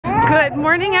Good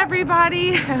morning,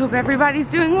 everybody. I hope everybody's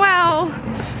doing well.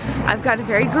 I've got a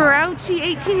very grouchy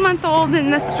 18-month-old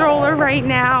in the stroller right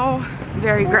now.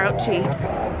 Very grouchy.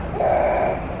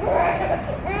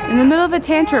 In the middle of a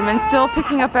tantrum and still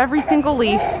picking up every single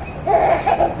leaf.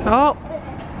 Oh,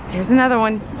 there's another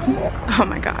one. Oh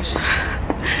my gosh.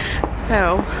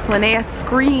 So, Linnea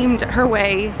screamed her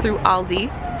way through Aldi,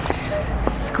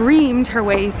 screamed her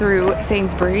way through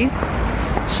Sainsbury's.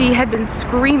 She had been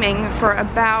screaming for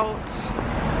about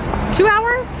 2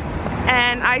 hours,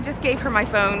 and I just gave her my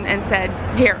phone and said,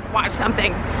 here, watch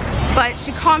something. But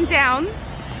she calmed down,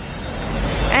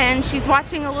 and she's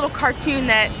watching a little cartoon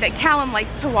that Callum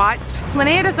likes to watch.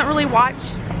 Linnea doesn't really watch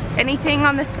anything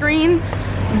on the screen,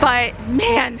 but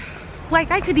man,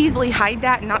 like I could easily hide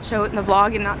that and not show it in the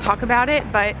vlog and not talk about it,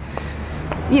 but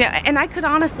you know, and I could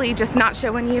honestly just not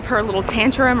show any of her little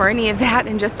tantrum or any of that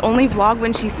and just only vlog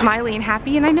when she's smiley and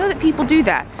happy, and I know that people do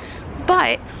that,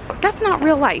 but that's not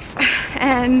real life.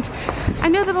 And I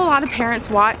know that a lot of parents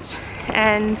watch,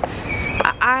 and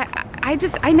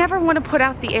I never want to put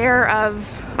out the air of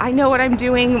I know what I'm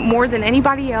doing more than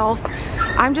anybody else.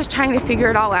 I'm just trying to figure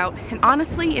it all out. And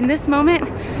honestly, in this moment,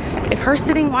 if her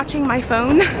sitting watching my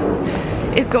phone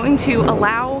is going to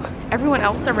allow everyone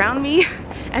else around me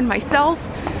and myself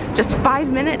just 5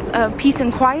 minutes of peace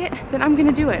and quiet, then I'm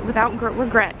gonna do it without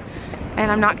regret. And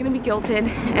I'm not gonna be guilted,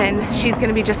 and she's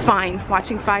gonna be just fine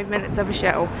watching 5 minutes of a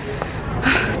show.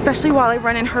 Especially while I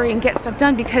run and hurry and get stuff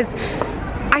done, because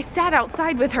I sat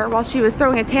outside with her while she was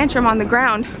throwing a tantrum on the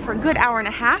ground for a good hour and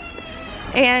a half.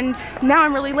 And now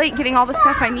I'm really late getting all the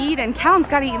stuff I need, and Callum's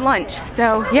gotta eat lunch,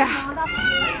 so yeah.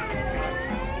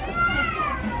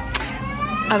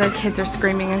 Other kids are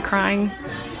screaming and crying.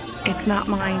 It's not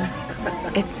mine.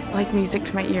 It's like music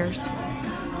to my ears. I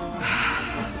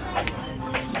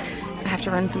have to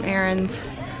run some errands.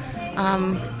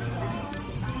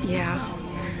 Yeah,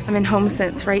 I'm in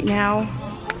HomeSense right now.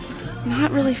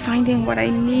 Not really finding what I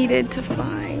needed to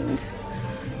find.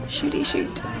 Shooty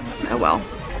shoot. Oh well.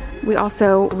 We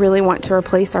also really want to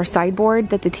replace our sideboard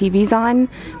that the TV's on.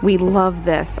 We love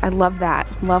this. I love that.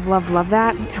 Love, love, love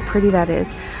that. Look how pretty that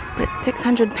is. But it's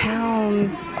 600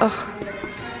 pounds. Ugh.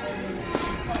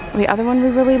 The other one we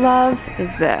really love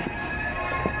is this.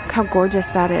 Look how gorgeous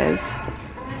that is.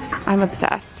 I'm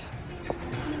obsessed.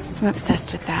 I'm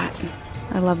obsessed with that.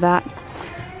 I love that.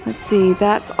 Let's see,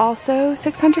 that's also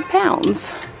 600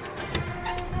 pounds.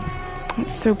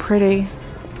 It's so pretty.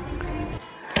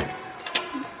 It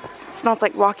smells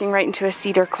like walking right into a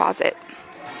cedar closet.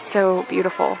 So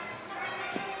beautiful.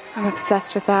 I'm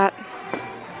obsessed with that.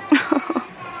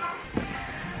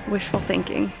 Wishful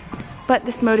thinking. But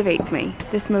this motivates me.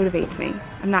 This motivates me.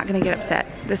 I'm not gonna get upset.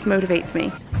 This motivates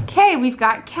me. Okay, we've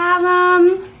got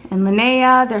Callum and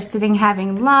Linnea. They're sitting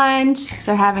having lunch.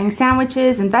 They're having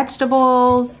sandwiches and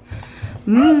vegetables.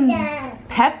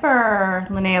 Pepper.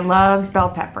 Linnea loves bell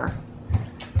pepper.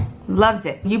 Loves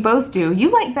it. You both do.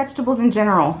 You like vegetables in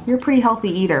general. You're a pretty healthy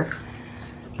eater.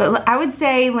 But I would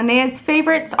say Linnea's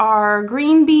favorites are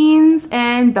green beans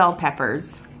and bell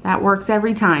peppers. That works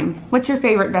every time. What's your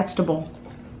favorite vegetable?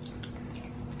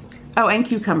 Oh, and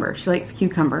cucumber. She likes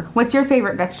cucumber. What's your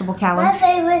favorite vegetable, Callum? My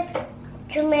favorite's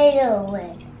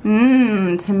tomato.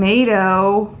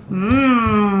 Tomato.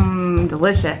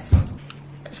 Delicious.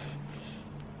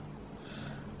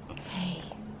 Hey.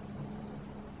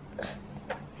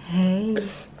 Hey.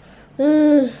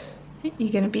 You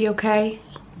gonna be okay?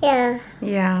 Yeah.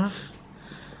 Yeah.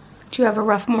 Did you have a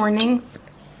rough morning?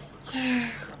 Yeah.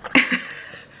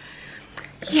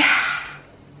 Yeah.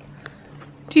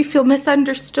 Do you feel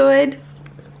misunderstood?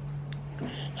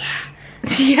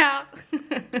 Yeah.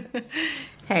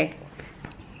 Hey,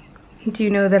 do you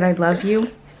know that I love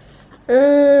you?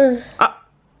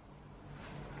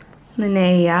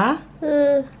 Linnea,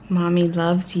 Mommy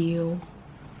loves you.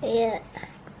 Yeah.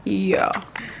 Yeah.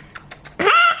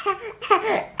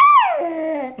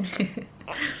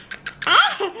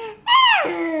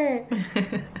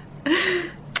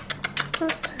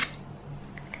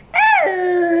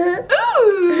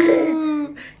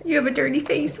 Ooh, you have a dirty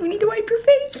face. We need to wipe your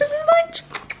face from your lunch.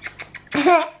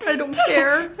 I don't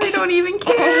care. I don't even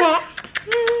care.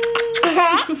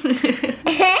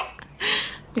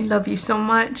 I love you so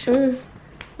much. You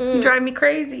drive me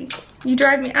crazy. You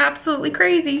drive me absolutely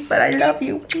crazy, but I love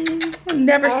you. I'll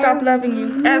never stop loving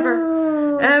you.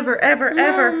 Ever. Ever, ever,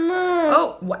 ever.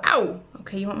 Oh, wow.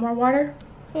 Okay, you want more water?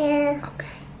 Yeah. Okay.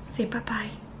 Say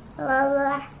bye-bye.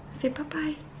 Bye-bye. Say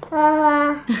bye-bye.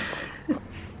 Bye-bye.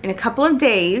 In a couple of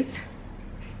days,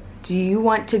 do you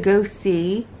want to go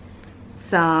see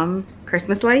some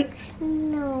Christmas lights?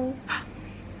 No.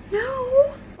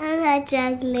 No. I hot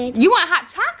chocolate. You want hot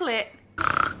chocolate?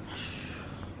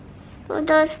 Oh,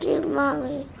 don't sleep,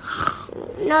 mommy.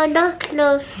 No, don't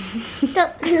close.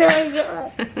 Don't close your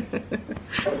eyes.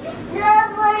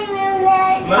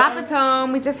 Papa's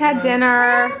home. We just had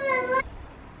dinner.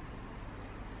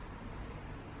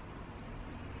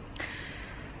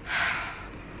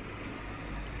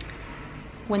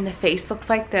 When the face looks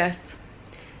like this,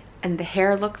 and the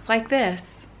hair looks like this,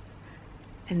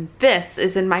 and this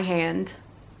is in my hand,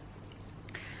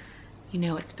 you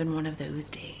know it's been one of those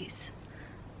days.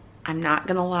 I'm not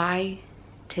gonna lie,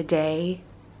 today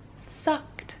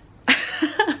sucked.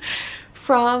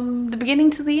 From the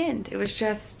beginning to the end. It was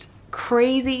just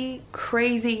crazy,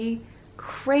 crazy,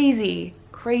 crazy,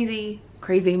 crazy,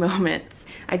 crazy moments.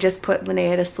 I just put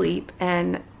Linnea to sleep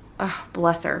and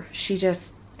bless her. She's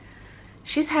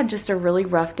had just a really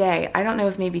rough day. I don't know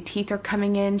if maybe teeth are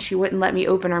coming in. She wouldn't let me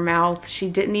open her mouth. She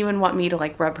didn't even want me to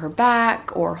like rub her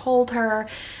back or hold her.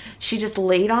 She just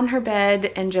laid on her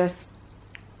bed and just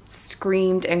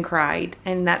screamed and cried,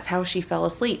 and that's how she fell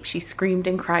asleep. She screamed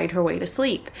and cried her way to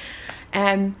sleep.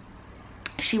 And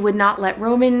she would not let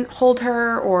Roman hold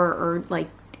her, or like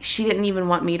she didn't even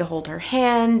want me to hold her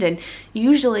hand. And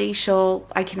usually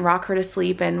I can rock her to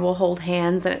sleep and we'll hold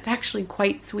hands, and it's actually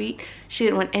quite sweet. She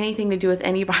didn't want anything to do with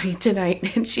anybody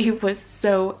tonight, and she was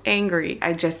so angry.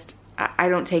 I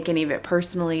don't take any of it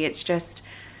personally. It's just,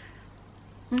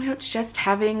 you know, it's just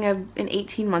having an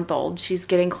 18-month-old. She's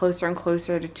getting closer and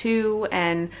closer to 2,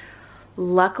 and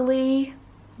luckily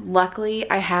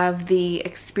I have the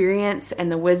experience and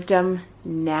the wisdom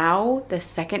now, the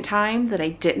second time, that I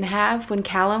didn't have when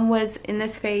Callum was in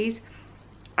this phase.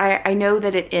 I know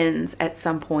that it ends at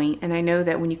some point, and I know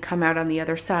that when you come out on the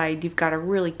other side, you've got a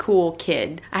really cool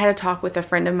kid. I had a talk with a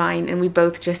friend of mine, and we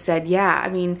both just said, yeah, I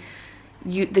mean,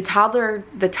 the toddler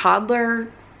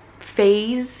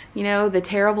phase, you know, the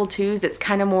terrible twos, it's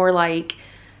kind of more like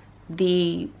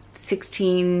the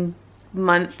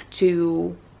 16-month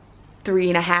to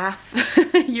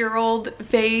 3.5-year-old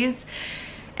phase.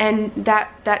 And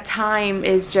that time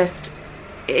is just,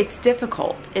 it's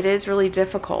difficult. It is really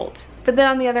difficult. But then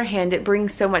on the other hand, it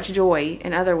brings so much joy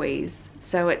in other ways.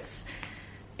 So it's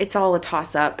all a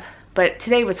toss-up. But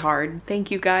today was hard.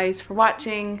 Thank you guys for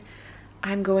watching.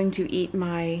 I'm going to eat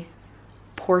my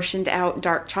portioned out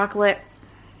dark chocolate,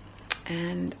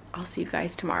 and I'll see you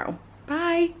guys tomorrow.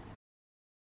 Bye.